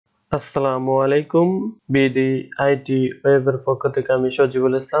আসসালামু আলাইকুম। BD IT ওয়েবের পক্ষ থেকে আমি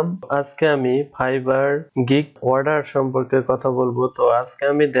সজিবুল ইসলাম। আজকে আমি ফাইবার গিগ অর্ডার সম্পর্কে কথা বলবো। তো আজকে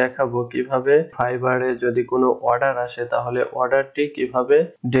আমি দেখাবো কিভাবে ফাইবারে যদি কোনো অর্ডার আসে তাহলে অর্ডারটি কিভাবে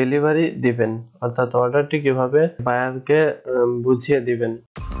ডেলিভারি দিবেন, অর্থাৎ অর্ডারটি কিভাবে বায়ারকে বুঝিয়ে দিবেন।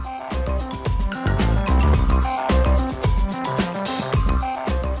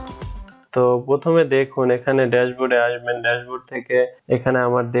 তো প্রথমে দেখুন এখানে ড্যাশবোর্ডে আসবেন। ড্যাশবোর্ড থেকে এখানে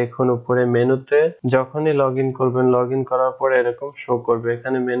আমার দেখুন উপরে মেনুতে যখনই লগইন করবেন, লগইন করার পরে এরকম শো করবে।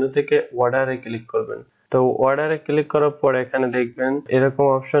 এখানে মেনু থেকে অর্ডারে ক্লিক করবেন। তো অর্ডারে ক্লিক করার পরে এখানে দেখবেন এরকম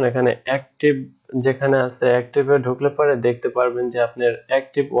অপশন, এখানে অ্যাক্টিভ যেখানে আছে অ্যাক্টিভে ঢুকলে পরে দেখতে পারবেন যে আপনার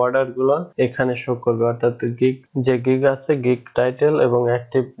অ্যাক্টিভ অর্ডার গুলো এখানে শো করবে, অর্থাৎ গিগ আছে, গিগ টাইটেল এবং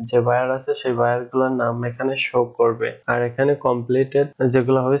অ্যাক্টিভ যে বায়ার আছে সেই বায়ার গুলোর নাম এখানে শো করবে, আর এখানে কমপ্লিটেড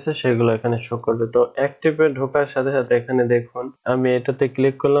যেগুলো হয়েছে সেগুলো এখানে শো করবে। তো অ্যাক্টিভে ঢোকার সাথে সাথে এখানে দেখুন আমি এটাতে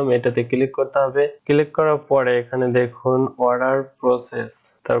ক্লিক করলাম, এটাতে ক্লিক করতে হবে। ক্লিক করার পরে এখানে দেখুন অর্ডার প্রসেস,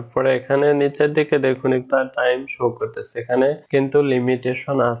 তারপরে এখানে নিচের দিকে দেখুন একটা টাইম শো করতেছে। এখানে কিন্তু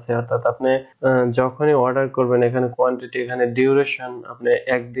লিমিটেশন আছে, অর্থাৎ আপনি যখনই অর্ডার করবেন এখানে কোয়ান্টিটি, এখানে ডিউরেশন আপনি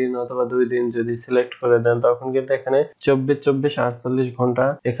একদিন অথবা 2 দিন যদি সিলেক্ট করে দেন তখন কিন্তু এখানে 24 ঘন্টা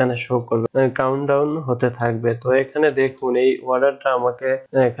এখানে শো করবে, কাউন্টডাউন হতে থাকবে। তো এখানে দেখুন এই অর্ডারটা আমাকে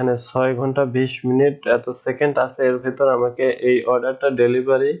এখানে 6 ঘন্টা 20 মিনিট এত সেকেন্ড আছে, এর ভিতর আমাকে এই অর্ডারটা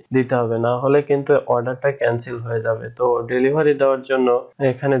ডেলিভারি দিতে হবে, না হলে কিন্তু অর্ডারটা ক্যান্সেল হয়ে যাবে। তো ডেলিভারি দেওয়ার জন্য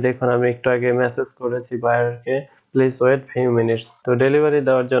এখানে দেখুন আমি একটু আগে মেসেজ করেছি বায়ারকে, প্লিজ ওয়েট ফিউ মিনিটস। তো ডেলিভারি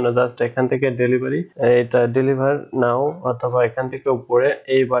দেওয়ার জন্য জাস্ট এখান থেকে ডেলিভারি, এটা ডেলিভার নাও, অথবা এখান থেকে উপরে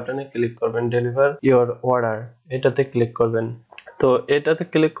এই বাটনে ক্লিক করবেন, ডেলিভার ইওর অর্ডার, এটাতে ক্লিক করবেন। তো এটাতে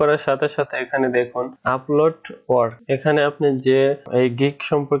ক্লিক করার সাথে সাথে এখানে দেখুন আপলোড ওয়ার্ক, এখানে আপনি যে এই গিগ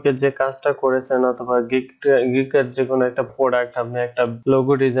সম্পর্কে যে কাজটা করেছেন অথবা গিগের যে কোনো একটা প্রোডাক্ট, আপনি একটা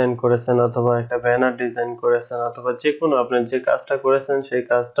লোগো ডিজাইন করেছেন অথবা একটা ব্যানার ডিজাইন করেছেন অথবা যে কোনো আপনি যে কাজটা করেছেন সেই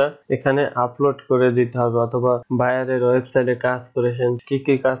কাজটা এখানে আপলোড করে দিতে হবে, অথবা বায়ারের ওয়েবসাইটে কাজ করেছেন, কি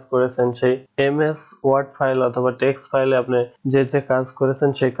কি কাজ করেছেন সেই এমএস ওয়ার্ড ফাইল অথবা টেক্সট ফাইলে আপনি যে যে কাজ করেছেন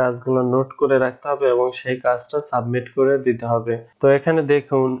সেই কাজগুলো নোট করে রাখতে হবে এবং সেই কাজটা সাবমিট করে দিতে হবে। তো এখানে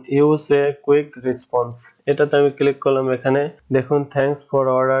দেখুন ইউজ এ কুইক রেসপন্স, এটাতে আমি ক্লিক করলাম। এখানে দেখুন থ্যাঙ্কস ফর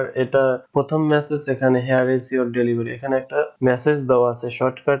অর্ডার, এটা প্রথম মেসেজ, এখানে হেয়ার ইজ ইওর ডেলিভারি, এখানে একটা মেসেজ দেওয়া আছে,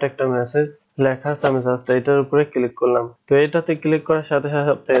 শর্টকাট একটা মেসেজ লেখা আছে, আমি জাস্ট এটার উপরে ক্লিক করলাম। তো এটাতে ক্লিক করার সাথে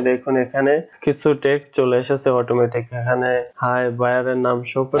সাথে দেখুন এখানে কিছু টেক্সট চলে এসেছে অটোমেটিক, এখানে হাই বায়ারের নাম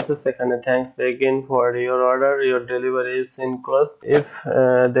শো করতেছে, এখানে thanks again for your order, your delivery is enclosed, if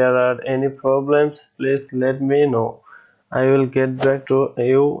there are any problems please let me know, I will get back to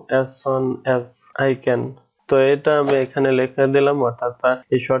you as soon as I can। তো এটা আমি এখানে লিখে দিলাম, অর্থাৎ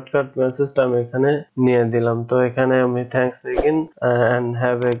এই শর্টকাট মেসেজটা আমি এখানে নিয়ে দিলাম। তো এখানে আমি thanks again and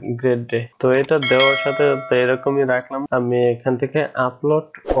have a great day, তো এটা দেওয়ার সাথে সাথে এরকমই রাখলাম। আমি এখান থেকে আপলোড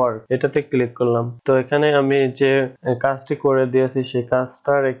ওয়ার্ক এটাতে ক্লিক করলাম। তো এখানে আমি যে কাজটি করে দিয়েছি সেই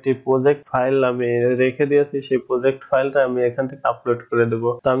কাজটার একটি প্রজেক্ট ফাইল আমি রেখে দিয়েছি, সেই প্রজেক্ট ফাইলটা আমি এখান থেকে আপলোড করে দেব।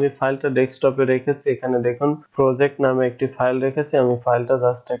 তো আমি ফাইলটা ডেস্কটপে রেখেছি, এখানে দেখুন প্রজেক্ট নামে একটি ফাইল রেখেছি, আমি ফাইলটা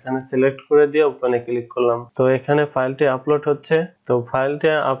জাস্ট এখানে সিলেক্ট করে দিয়ে ওপেনে ক্লিক করলাম। তো এখানে ফাইলটি আপলোড হচ্ছে। তো ফাইলটি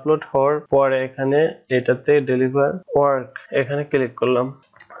আপলোড হওয়ার পরে এখানে এটাতে ডেলিভার ওয়ার্ক এখানে ক্লিক করলাম।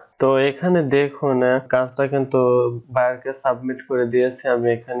 তো এখানে দেখুন কাজটা কিন্তু বায়ারকে সাবমিট করে দিয়েছি। আমি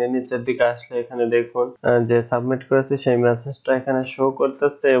এখানে নিচের দিকে আসলে এখানে দেখুন যে সাবমিট করেছি সেই মেসেজটা এখানে শো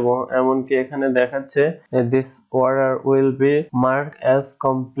করতেছে, এবং এমনকি এখানে দেখাচ্ছে this order will be mark as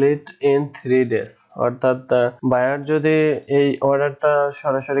complete in 3 days, অর্থাৎ বায়ার যদি এই অর্ডারটা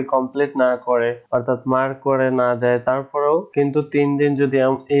সরাসরি কমপ্লিট না করে অর্থাৎ মার্ক করে না দেয়, তারপরেও কিন্তু 3 দিন যদি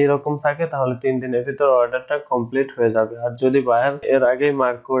এইরকম থাকে তাহলে 3 দিনের ভিতর অর্ডারটা কমপ্লিট হয়ে যাবে। আর যদি বায়ার এর আগেই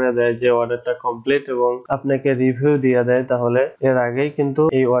মার্ক করে দেয় যে অর্ডারটা কমপ্লিট এবং আপনাকে রিভিউ দিয়ে দেয়, তাহলে এর আগেই কিন্তু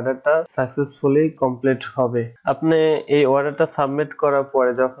এই অর্ডারটা সাকসেসফুলি কমপ্লিট হবে। আপনি এই অর্ডারটা সাবমিট করার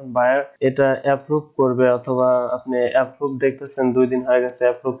পরে যখন বায়ার এটা অ্যাপ্রুভ করবে, অথবা আপনি অ্যাপ্রুভ দেখতেছেন 2 দিন হয়ে গেছে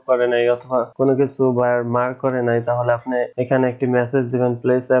অ্যাপ্রুভ করে নাই অথবা কোনো কিছু বায়ার মার্ক করে নাই, তাহলে আপনি এখানে একটি মেসেজ দিবেন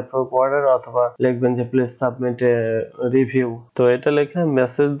প্লিজ অ্যাপ্রুভ অর্ডার, অথবা লিখবেন যে প্লিজ সাবমিট এ রিভিউ। তো এটা লিখে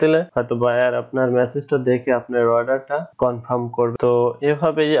মেসেজ দিলে হয়তো বায়ার আপনার মেসেজটা দেখে আপনার অর্ডারটা কনফার্ম করবে। তো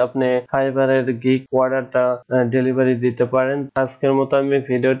এভাবেই আপনি ফাইবারের গিগ অর্ডারটা ডেলিভারি দিতে পারেন। আজকের মতো আমি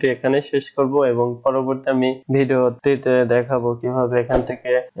ভিডিওটি এখানে শেষ করব এবং পরবর্তী আমি ভিডিওটিতে দেখাবো কিভাবে এখান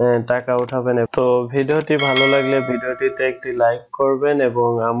থেকে টাকা উঠাবেন। তো ভিডিওটি ভালো লাগলে ভিডিওটিতে একটি লাইক করবেন এবং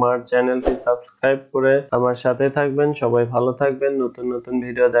আমার চ্যানেলটি সাবস্ক্রাইব করে আমার সাথে থাকবেন। সবাই ভালো থাকবেন। নতুন নতুন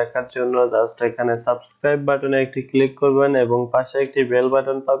ভিডিও দেখার জন্য জাস্ট এখানে সাবস্ক্রাইব বাটনে একটি ক্লিক করবেন এবং পাশে একটি বেল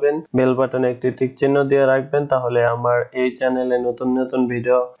বাটন পাবেন, বেল বাটনে একটি টিক চিহ্ন দিয়ে রাখবেন, তাহলে আমার এই চ্যানেলে নতুন নতুন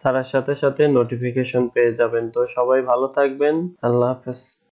ভিডিও ছাড়ার সাথে সাথে নোটিফিকেশন পেয়ে যাবেন। তো সবাই ভালো থাকবেন। আল্লাহ হাফেজ।